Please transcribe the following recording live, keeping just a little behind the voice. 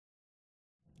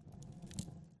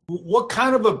What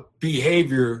kind of a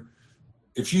behavior,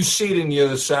 if you see it in the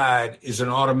other side, is an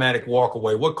automatic walk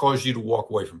away? What caused you to walk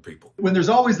away from people? When there's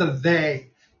always a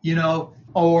they,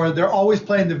 or they're always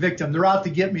playing the victim, they're out to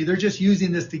get me, they're just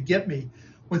using this to get me.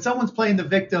 When someone's playing the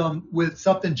victim with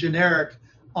something generic,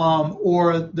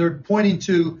 or they're pointing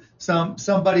to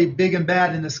somebody big and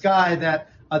bad in the sky that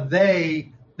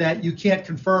that you can't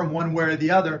confirm one way or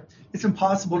the other, it's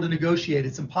impossible to negotiate.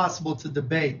 It's impossible to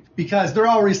debate because they're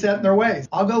already set in their ways.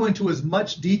 I'll go into as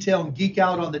much detail and geek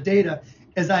out on the data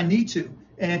as I need to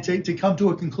and to come to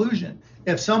a conclusion.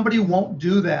 If somebody won't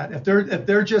do that, if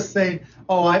they're just saying,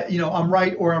 oh, I'm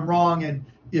right or I'm wrong, and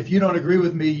if you don't agree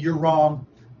with me, you're wrong,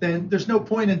 then there's no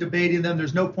point in debating them.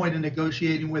 There's no point in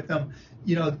negotiating with them.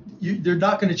 They're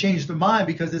not going to change their mind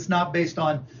because it's not based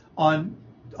on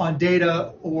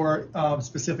data or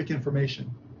specific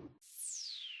information.